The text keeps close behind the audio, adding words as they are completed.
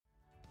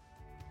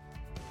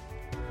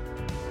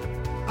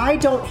I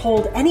don't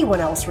hold anyone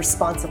else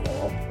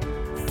responsible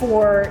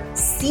for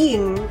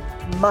seeing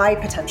my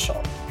potential.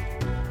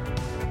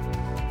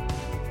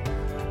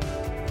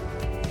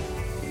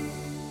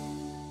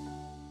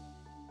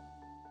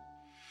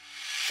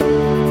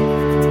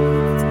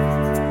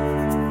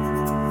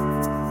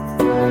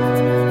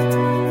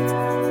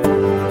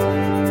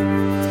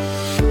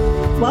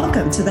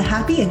 Welcome to the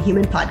Happy and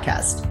Human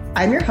Podcast.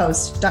 I'm your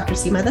host, Dr.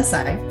 Seema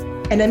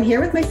Desai, and I'm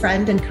here with my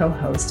friend and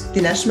co-host,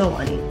 Dinesh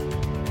Melwani.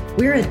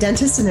 We're a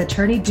dentist and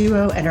attorney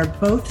duo and are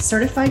both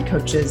certified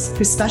coaches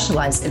who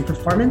specialize in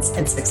performance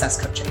and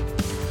success coaching.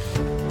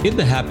 In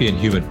the Happy and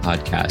Human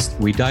Podcast,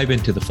 we dive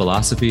into the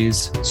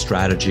philosophies,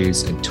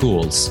 strategies, and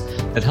tools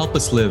that help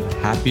us live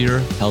happier,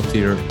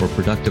 healthier, more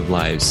productive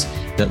lives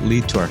that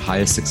lead to our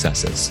highest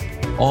successes,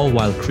 all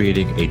while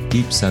creating a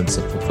deep sense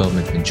of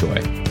fulfillment and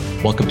joy.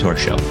 Welcome to our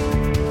show.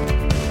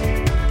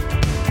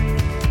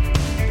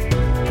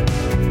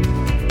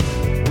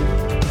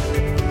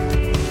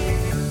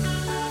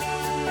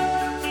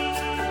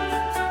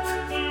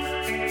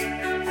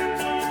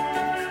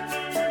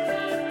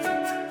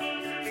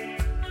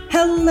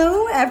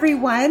 Hello,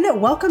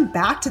 everyone. Welcome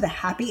back to the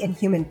Happy and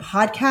Human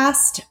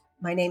Podcast.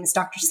 My name is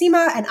Dr.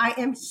 Seema, and I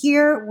am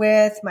here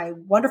with my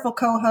wonderful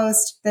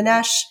co-host,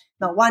 Dinesh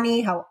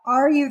Melwani. How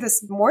are you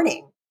this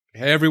morning?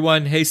 Hey,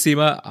 everyone. Hey,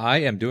 Seema. I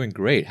am doing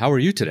great. How are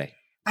you today?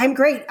 I'm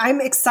great.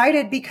 I'm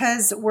excited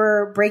because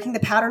we're breaking the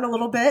pattern a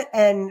little bit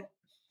and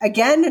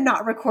again,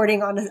 not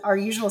recording on our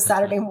usual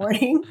Saturday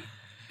morning.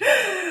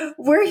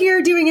 We're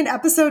here doing an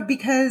episode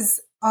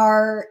because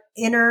our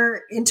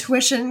inner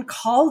intuition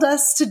called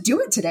us to do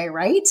it today,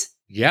 right?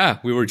 Yeah,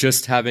 we were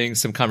just having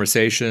some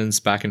conversations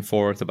back and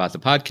forth about the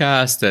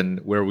podcast and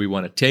where we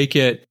want to take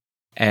it.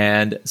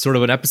 And sort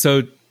of an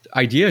episode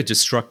idea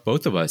just struck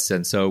both of us.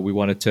 And so we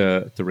wanted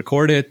to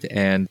record it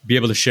and be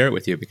able to share it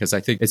with you because I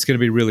think it's going to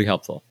be really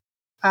helpful.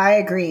 I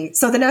agree.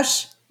 So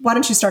Dinesh, why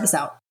don't you start us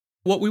out?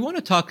 What we want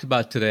to talk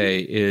about today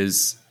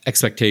is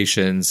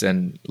expectations,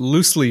 and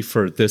loosely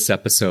for this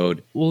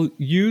episode, we'll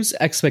use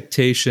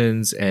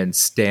expectations and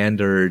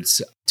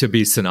standards to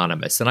be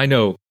synonymous. And I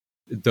know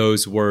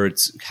those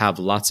words have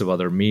lots of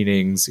other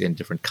meanings in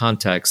different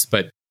contexts,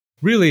 but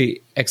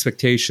really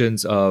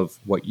expectations of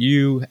what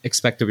you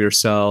expect of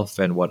yourself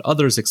and what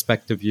others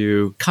expect of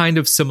you, kind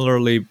of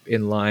similarly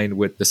in line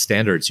with the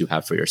standards you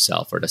have for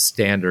yourself or the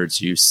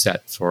standards you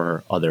set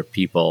for other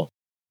people.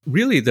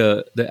 Really,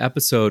 the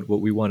episode, what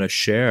we want to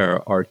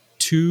share are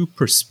two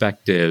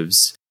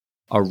perspectives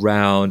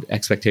around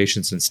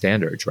expectations and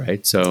standards,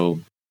 right? So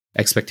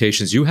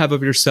expectations you have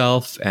of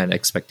yourself and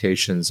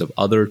expectations of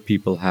other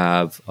people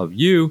have of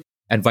you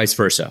and vice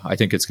versa. I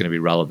think it's going to be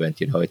relevant.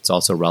 You know, it's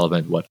also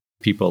relevant what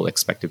people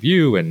expect of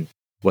you and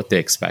what they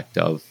expect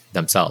of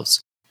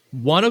themselves.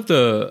 One of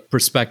the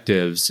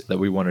perspectives that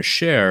we want to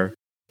share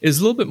is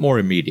a little bit more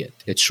immediate.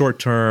 It's short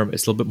term,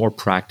 it's a little bit more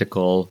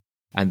practical.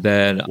 And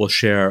then we'll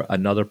share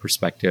another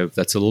perspective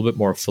that's a little bit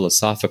more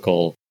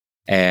philosophical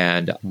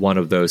and one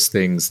of those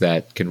things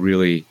that can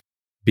really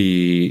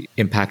be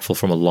impactful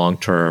from a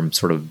long-term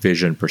sort of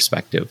vision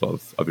perspective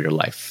of your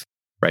life.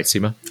 Right,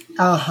 Seema?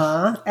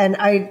 And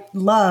I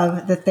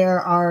love that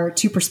there are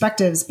two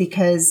perspectives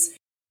because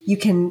you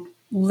can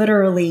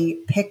literally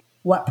pick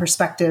what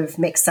perspective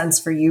makes sense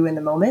for you in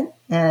the moment.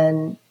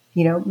 And,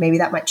 you know, maybe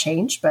that might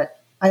change, but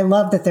I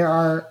love that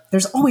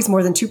there's always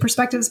more than two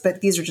perspectives,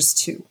 but these are just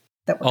two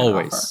that we're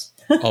always.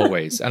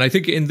 Always. And I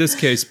think in this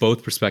case,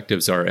 both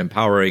perspectives are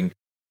empowering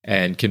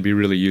and can be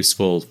really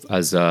useful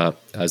as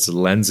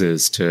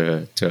lenses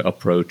to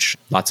approach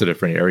lots of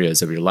different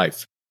areas of your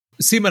life.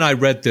 Seema and I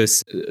read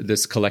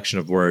this collection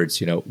of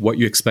words, you know, what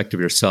you expect of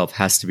yourself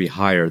has to be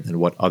higher than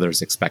what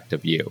others expect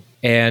of you.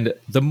 And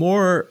the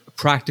more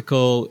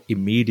practical,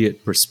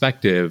 immediate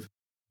perspective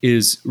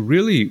is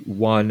really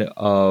one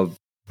of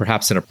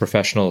perhaps in a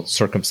professional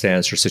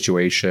circumstance or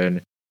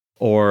situation,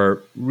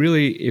 or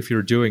really if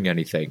you're doing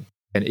anything.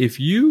 And if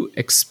you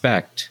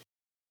expect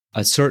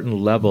a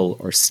certain level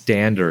or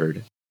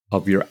standard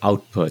of your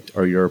output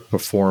or your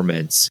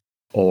performance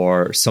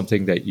or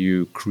something that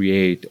you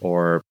create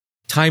or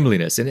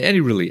timeliness in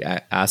any really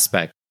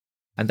aspect,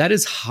 and that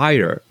is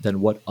higher than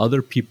what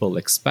other people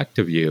expect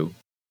of you,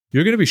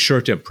 you're going to be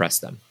sure to impress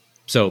them.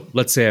 So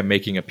let's say I'm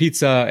making a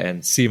pizza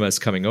and Seema is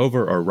coming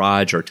over, or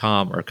Raj or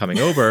Tom are coming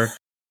over,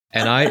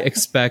 and I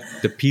expect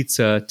the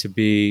pizza to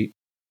be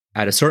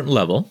at a certain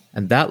level,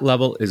 and that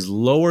level is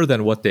lower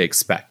than what they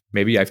expect.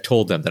 Maybe I've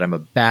told them that I'm a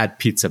bad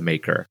pizza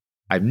maker.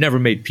 I've never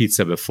made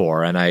pizza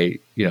before, and I,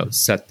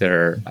 set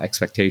their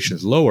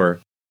expectations lower,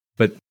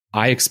 but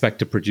I expect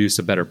to produce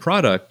a better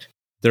product.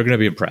 They're going to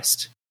be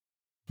impressed.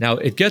 Now,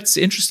 it gets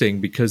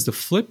interesting because the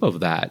flip of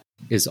that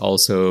is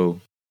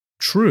also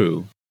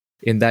true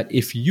in that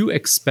if you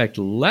expect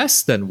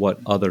less than what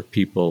other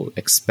people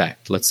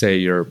expect, let's say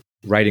you're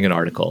writing an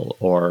article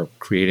or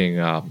creating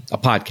a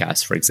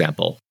podcast, for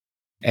example,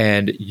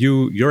 and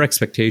your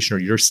expectation or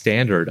your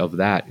standard of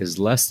that is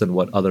less than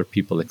what other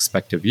people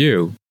expect of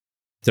you,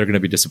 they're going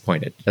to be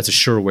disappointed. That's a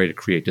sure way to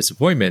create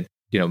disappointment.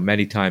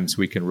 Many times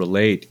we can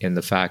relate in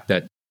the fact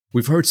that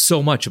we've heard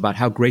so much about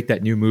how great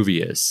that new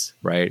movie is,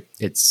 right?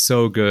 It's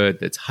so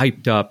good. It's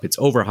hyped up. It's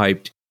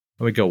overhyped.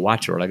 And we go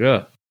watch it. We're like,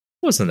 oh,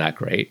 wasn't that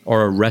great?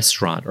 Or a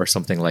restaurant or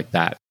something like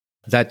that.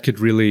 That could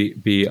really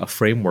be a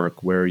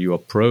framework where you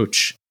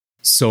approach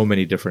so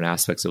many different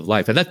aspects of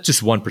life. And that's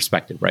just one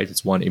perspective, right?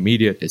 It's one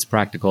immediate, it's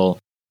practical.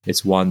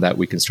 It's one that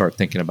we can start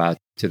thinking about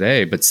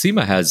today. But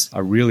Seema has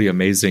a really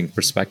amazing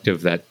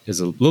perspective that is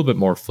a little bit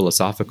more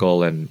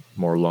philosophical and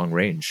more long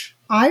range.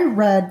 I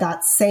read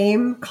that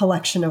same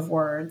collection of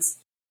words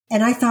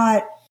and I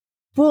thought,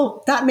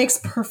 well, that makes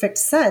perfect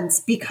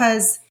sense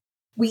because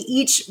we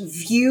each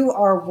view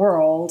our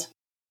world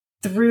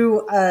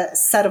through a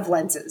set of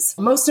lenses.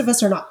 Most of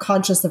us are not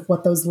conscious of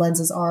what those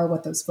lenses are,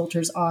 what those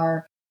filters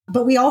are,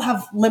 but we all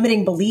have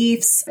limiting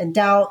beliefs and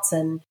doubts,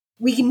 and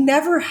we can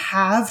never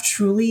have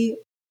truly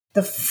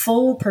the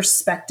full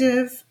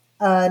perspective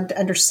and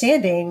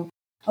understanding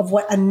of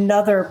what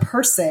another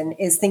person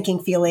is thinking,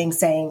 feeling,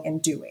 saying,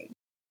 and doing.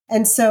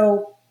 And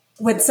so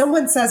when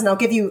someone says, and I'll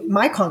give you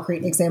my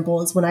concrete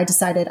example, is when I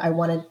decided I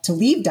wanted to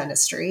leave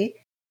dentistry,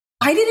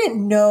 I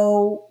didn't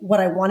know what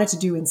I wanted to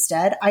do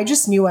instead. I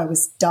just knew I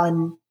was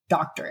done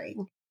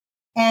doctoring.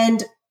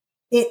 And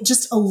it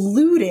just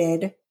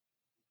eluded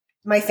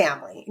my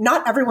family.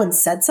 Not everyone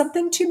said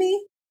something to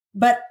me,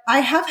 but I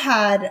have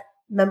had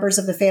members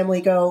of the family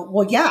go,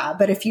 well, yeah,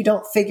 but if you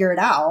don't figure it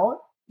out,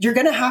 you're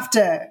going to have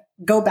to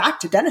go back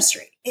to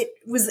dentistry. It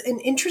was an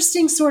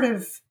interesting sort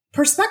of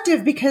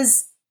perspective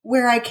because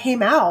where I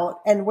came out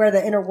and where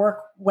the inner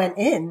work went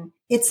in,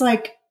 it's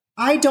like,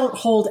 I don't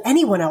hold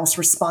anyone else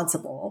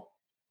responsible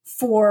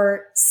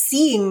for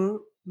seeing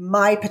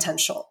my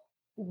potential.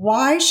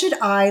 Why should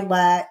I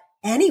let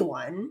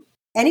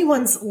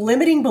anyone's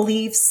limiting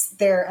beliefs,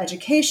 their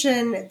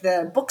education,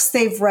 the books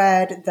they've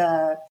read,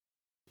 the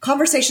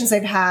conversations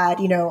they've had,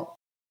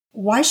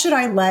 why should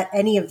I let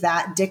any of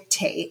that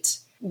dictate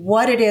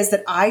what it is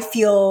that I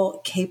feel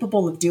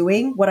capable of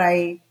doing, what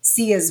I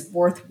see as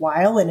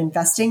worthwhile and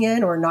investing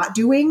in or not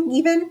doing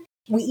even?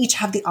 We each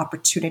have the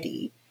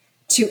opportunity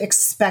to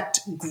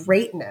expect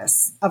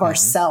greatness of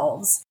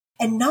ourselves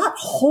and not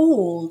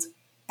hold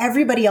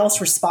everybody else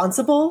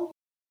responsible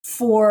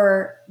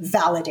for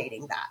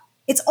validating that.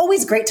 It's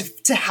always great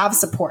to have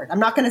support. I'm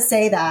not going to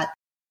say that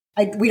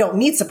we don't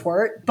need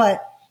support,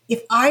 but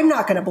if I'm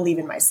not going to believe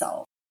in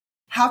myself,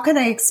 how can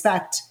I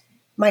expect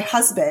my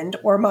husband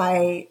or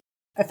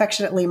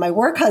affectionately my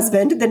work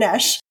husband,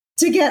 Dinesh,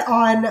 to get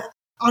on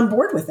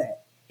board with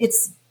it?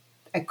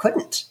 I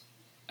couldn't.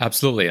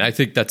 Absolutely. And I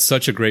think that's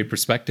such a great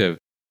perspective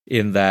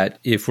in that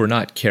if we're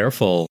not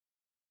careful,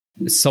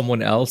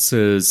 someone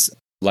else's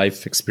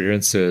life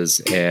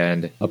experiences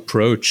and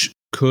approach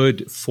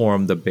could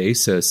form the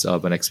basis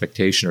of an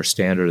expectation or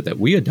standard that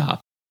we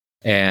adopt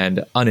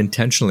and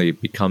unintentionally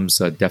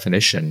becomes a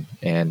definition.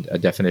 And a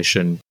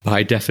definition,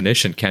 by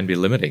definition, can be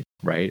limiting,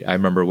 right? I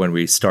remember when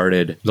we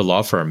started the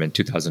law firm in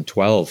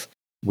 2012,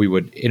 we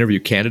would interview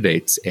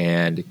candidates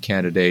and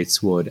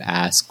candidates would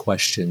ask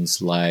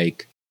questions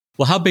like,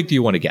 well, how big do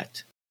you want to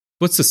get?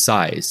 What's the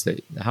size?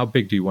 How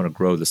big do you want to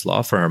grow this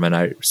law firm? And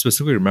I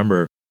specifically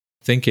remember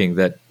thinking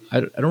that I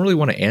don't really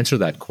want to answer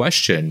that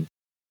question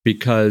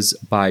because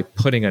by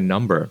putting a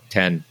number,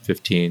 10,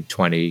 15,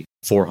 20,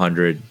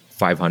 400,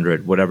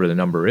 500, whatever the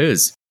number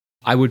is,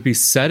 I would be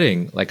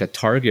setting like a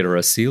target or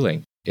a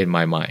ceiling in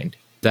my mind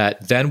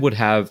that then would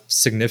have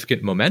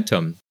significant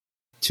momentum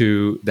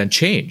to then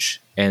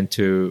change and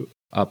to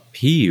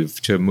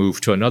upheave, to move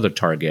to another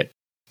target.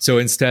 So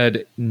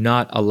instead,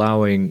 not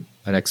allowing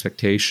an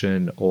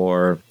expectation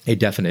or a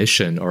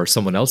definition or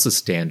someone else's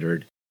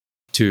standard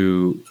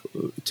to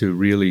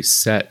really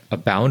set a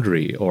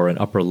boundary or an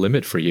upper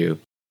limit for you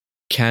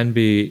can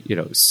be,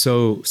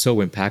 so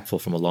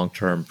impactful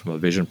from a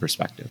vision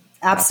perspective.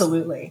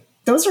 Absolutely.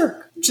 Those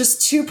are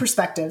just two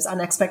perspectives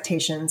on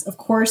expectations. Of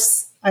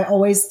course, I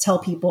always tell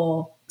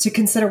people to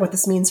consider what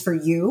this means for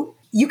you.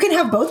 You can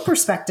have both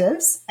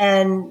perspectives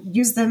and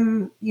use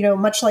them,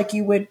 much like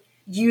you would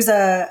use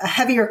a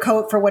heavier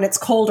coat for when it's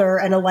colder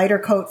and a lighter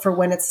coat for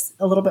when it's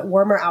a little bit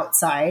warmer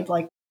outside.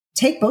 Like,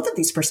 take both of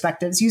these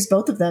perspectives, use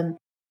both of them.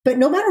 But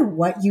no matter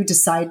what you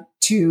decide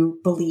to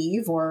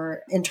believe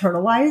or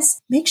internalize,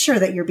 make sure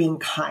that you're being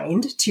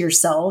kind to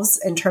yourselves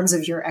in terms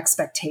of your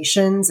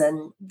expectations.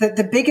 And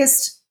the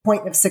biggest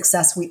point of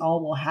success we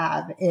all will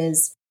have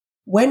is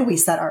when we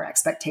set our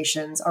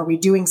expectations, are we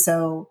doing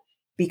so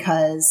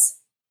because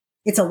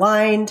it's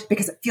aligned,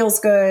 because it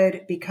feels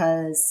good,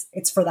 because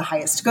it's for the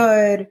highest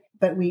good,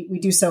 but we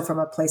do so from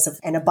a place of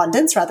an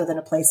abundance rather than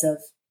a place of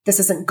this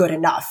isn't good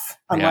enough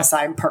unless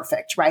I'm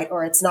perfect, right?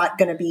 Or it's not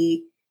going to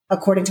be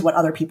according to what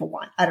other people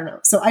want. I don't know.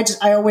 So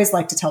I always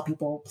like to tell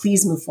people,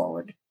 please move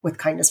forward with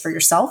kindness for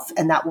yourself,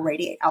 and that will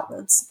radiate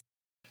outwards.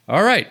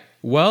 All right.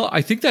 Well,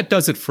 I think that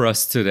does it for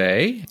us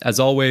today. As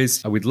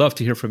always, we'd love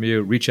to hear from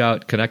you. Reach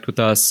out, connect with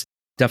us.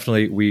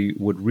 Definitely, we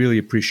would really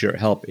appreciate your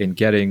help in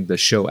getting the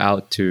show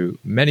out to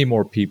many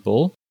more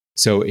people.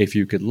 So if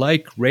you could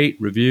rate,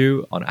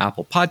 review on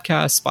Apple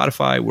Podcasts,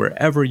 Spotify,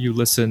 wherever you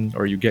listen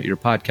or you get your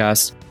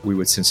podcasts, we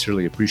would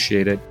sincerely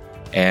appreciate it.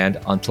 And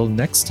until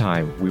next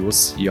time, we will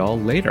see y'all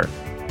later.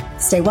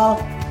 Stay well.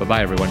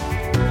 Bye-bye, everyone.